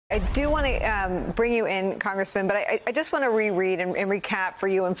I do want to bring you in, Congressman, but I just want to reread and recap for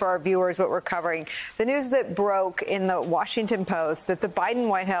you and for our viewers what we're covering. The news that broke in the Washington Post that the Biden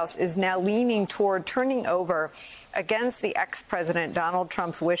White House is now leaning toward turning over, against the ex-president Donald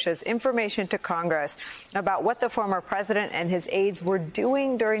Trump's wishes, information to Congress about what the former president and his aides were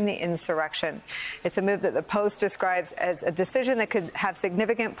doing during the insurrection. It's a move that the Post describes as a decision that could have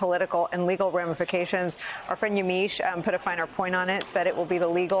significant political and legal ramifications. Our friend Yamiche put a finer point on it, said it will be the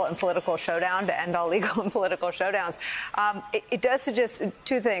legal and political showdown to end all legal and political showdowns. It does suggest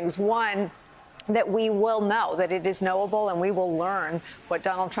two things. One, that we will know, that it is knowable, and we will learn what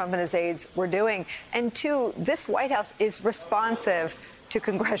Donald Trump and his aides were doing. And two, this White House is responsive to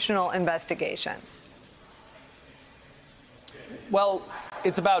congressional investigations. Well,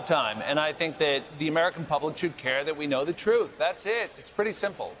 it's about time. And I think that the American public should care that we know the truth. That's it. It's pretty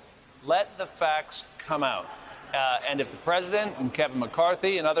simple. Let the facts come out. And if the president and Kevin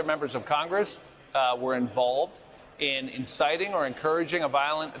McCarthy and other members of Congress were involved in inciting or encouraging a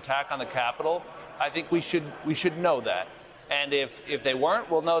violent attack on the Capitol, I think we should know that. And if they weren't,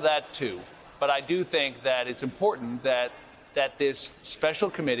 we'll know that too. But I do think that it's important that this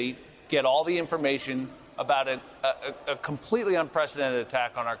special committee get all the information about a completely unprecedented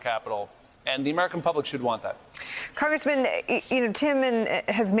attack on our Capitol. And the American public should want that. Congressman, Tim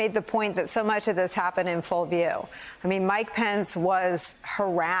has made the point that so much of this happened in full view. I mean, Mike Pence was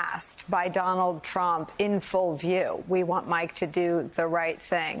harassed by Donald Trump in full view. We want Mike to do the right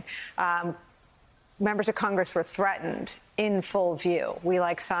thing. Members of Congress were threatened in full view. We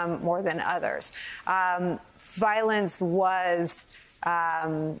like some more than others. Violence was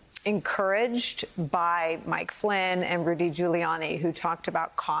encouraged by Mike Flynn and Rudy Giuliani, who talked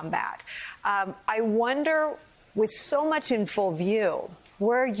about combat. I wonder, with so much in full view,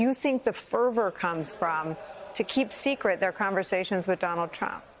 where you think the fervor comes from to keep secret their conversations with Donald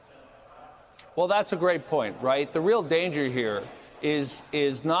Trump. Well, that's a great point, right? The real danger here is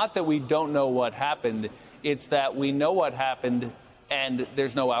not that we don't know what happened. It's that we know what happened and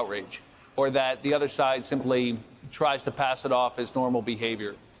there's no outrage, or that the other side simply tries to pass it off as normal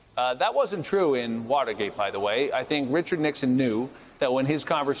behavior. That wasn't true in Watergate, by the way. I think Richard Nixon knew that when his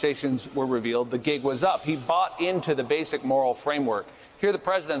conversations were revealed, the gig was up. He bought into the basic moral framework. Here, the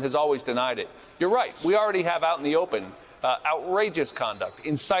president has always denied it. You're right. We already have out in the open outrageous conduct,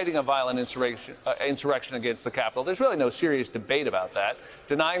 inciting a violent insurrection against the Capitol. There's really no serious debate about that.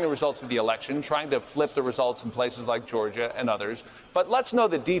 Denying the results of the election, trying to flip the results in places like Georgia and others. But let's know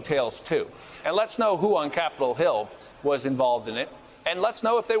the details, too. And let's know who on Capitol Hill was involved in it. And let's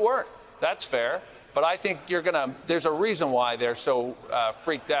know if they weren't. That's fair. But I think there's a reason why they're so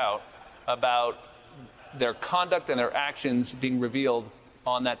freaked out about their conduct and their actions being revealed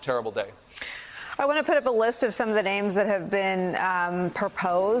on that terrible day. I want to put up a list of some of the names that have been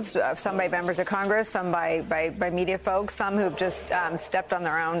proposed, some by members of Congress, some by media folks, some who've just stepped on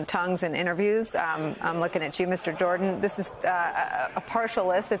their own tongues in interviews. I'm looking at you, Mr. Jordan. This is a partial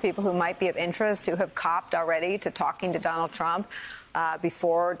list of people who might be of interest, who have copped already to talking to Donald Trump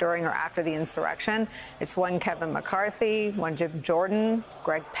before, during, or after the insurrection. It's one Kevin McCarthy, one Jim Jordan,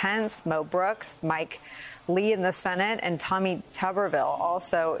 Greg Pence, Mo Brooks, Mike Lee in the Senate, and Tommy Tuberville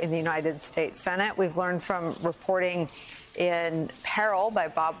also in the United States Senate. We've learned from reporting in Peril by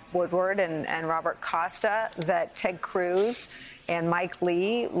Bob Woodward and Robert Costa that Ted Cruz and Mike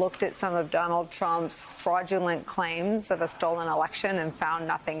Lee looked at some of Donald Trump's fraudulent claims of a stolen election and found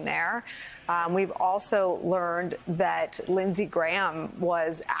nothing there. We've also learned that Lindsey Graham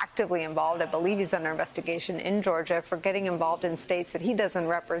was actively involved. I believe he's under investigation in Georgia for getting involved in states that he doesn't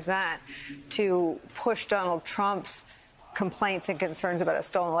represent to push Donald Trump's complaints and concerns about a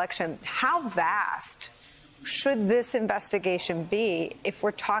stolen election. How vast should this investigation be if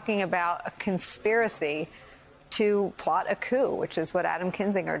we're talking about a conspiracy to plot a coup, which is what Adam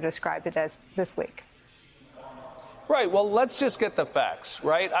Kinzinger described it as this week? Right. Well, let's just get the facts,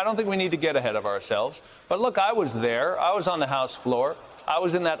 right? I don't think we need to get ahead of ourselves. But look, I was there. I was on the House floor. I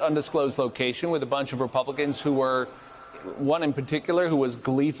was in that undisclosed location with a bunch of Republicans who were, one in particular, who was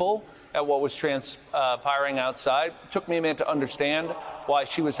gleeful at what was transpiring outside. It took me a minute to understand why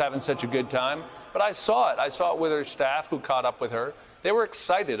she was having such a good time. But I saw it. I saw it with her staff who caught up with her. They were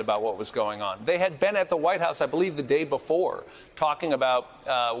excited about what was going on. They had been at the White House, I believe, the day before, talking about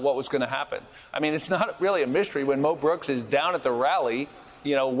what was going to happen. I mean, it's not really a mystery when Mo Brooks is down at the rally,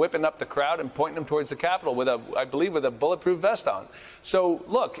 whipping up the crowd and pointing them towards the Capitol with I believe, with a bulletproof vest on. So,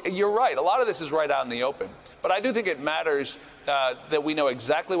 look, you're right. A lot of this is right out in the open. But I do think it matters that we know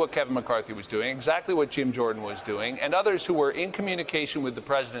exactly what Kevin McCarthy was doing, exactly what Jim Jordan was doing, and others who were in communication with the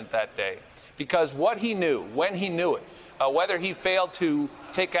president that day. Because what he knew, when he knew it, whether he failed to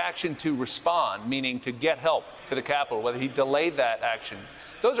take action to respond, meaning to get help to the Capitol, whether he delayed that action.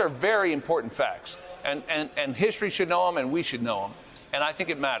 Those are very important facts, and history should know them, and we should know them, and I think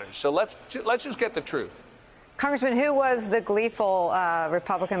it matters. So let's just get the truth. Congressman, who was the gleeful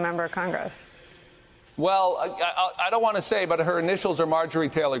Republican member of Congress? Well, I don't want to say, but her initials are Marjorie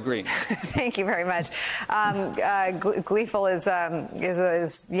Taylor Greene. Thank you very much. Gleeful is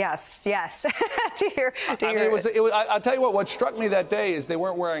yes. I'll tell you what struck me that day is they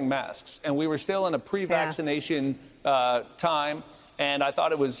weren't wearing masks, and we were still in a pre-vaccination time, and I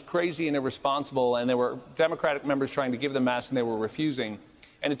thought it was crazy and irresponsible, and there were Democratic members trying to give them masks, and they were refusing.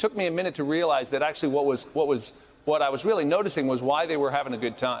 And it took me a minute to realize that actually what I was really noticing was why they were having a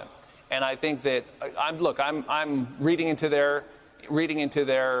good time. And I think that I'm reading into their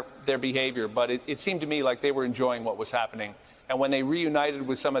behavior, but it seemed to me like they were enjoying what was happening. And when they reunited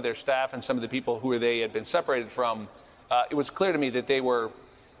with some of their staff and some of the people who they had been separated from, it was clear to me that they were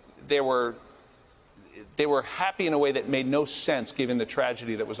happy in a way that made no sense given the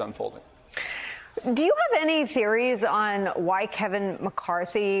tragedy that was unfolding. Do you have any theories on why Kevin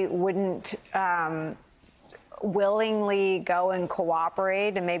McCarthy wouldn't willingly go and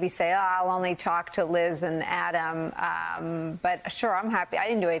cooperate and maybe say, I'll only talk to Liz and Adam, but sure, I'm happy. I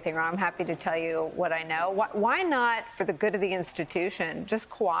didn't do anything wrong. I'm happy to tell you what I know. Why not, for the good of the institution,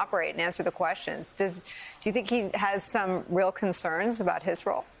 just cooperate and answer the questions? Do you think he has some real concerns about his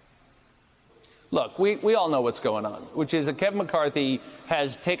role? Look, we all know what's going on, which is that Kevin McCarthy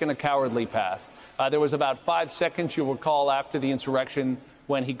has taken a cowardly path. There was about 5 seconds, you'll recall, after the insurrection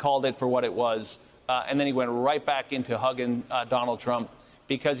when he called it for what it was. And then he went right back into hugging Donald Trump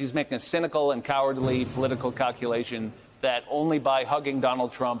because he's making a cynical and cowardly political calculation that only by hugging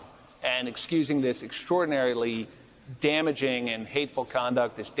Donald Trump and excusing this extraordinarily damaging and hateful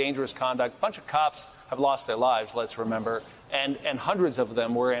conduct, this dangerous conduct, a bunch of cops have lost their lives, let's remember, and hundreds of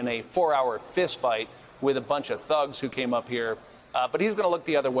them were in a 4-hour fist fight with a bunch of thugs who came up here. But he's going to look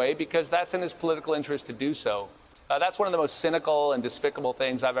the other way because that's in his political interest to do so. That's one of the most cynical and despicable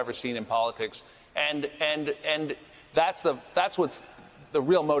things I've ever seen in politics. And that's what's the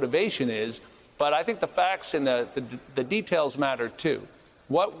real motivation is. But I think the facts and the details matter, too.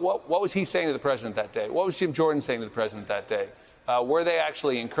 What was he saying to the president that day? What was Jim Jordan saying to the president that day? Were they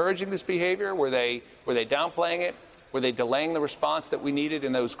actually encouraging this behavior? Were they downplaying it? Were they delaying the response that we needed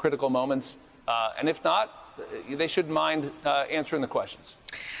in those critical moments? And if not, they shouldn't mind answering the questions.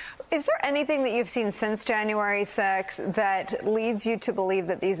 Is there anything that you've seen since January 6th that leads you to believe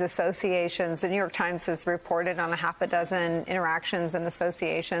that these associations, the New York Times has reported on 6 interactions and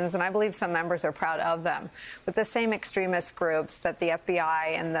associations, and I believe some members are proud of them, with the same extremist groups that the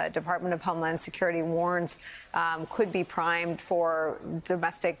FBI and the Department of Homeland Security warns could be primed for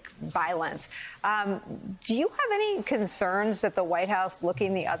domestic violence. Do you have any concerns that the White House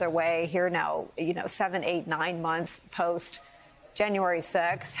looking the other way here now, 7, 8, 9 months post January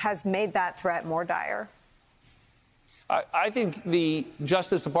 6th has made that threat more dire? I think the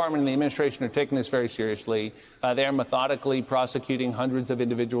Justice Department and the administration are taking this very seriously. They are methodically prosecuting hundreds of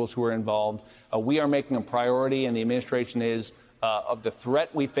individuals who are involved. We are making a priority, and the administration is, of the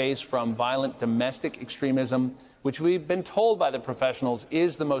threat we face from violent domestic extremism, which we've been told by the professionals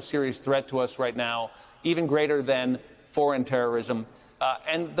is the most serious threat to us right now, even greater than foreign terrorism.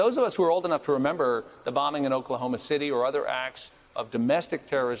 And those of us who are old enough to remember the bombing in Oklahoma City or other acts of domestic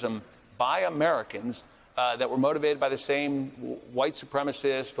terrorism by Americans that were motivated by the same white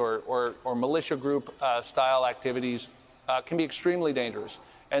supremacist or militia group style activities can be extremely dangerous.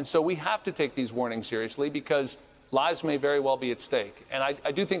 And so we have to take these warnings seriously because lives may very well be at stake. And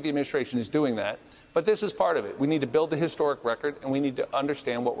I do think the administration is doing that. But this is part of it. We need to build the historic record, and we need to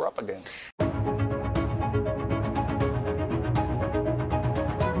understand what we're up against.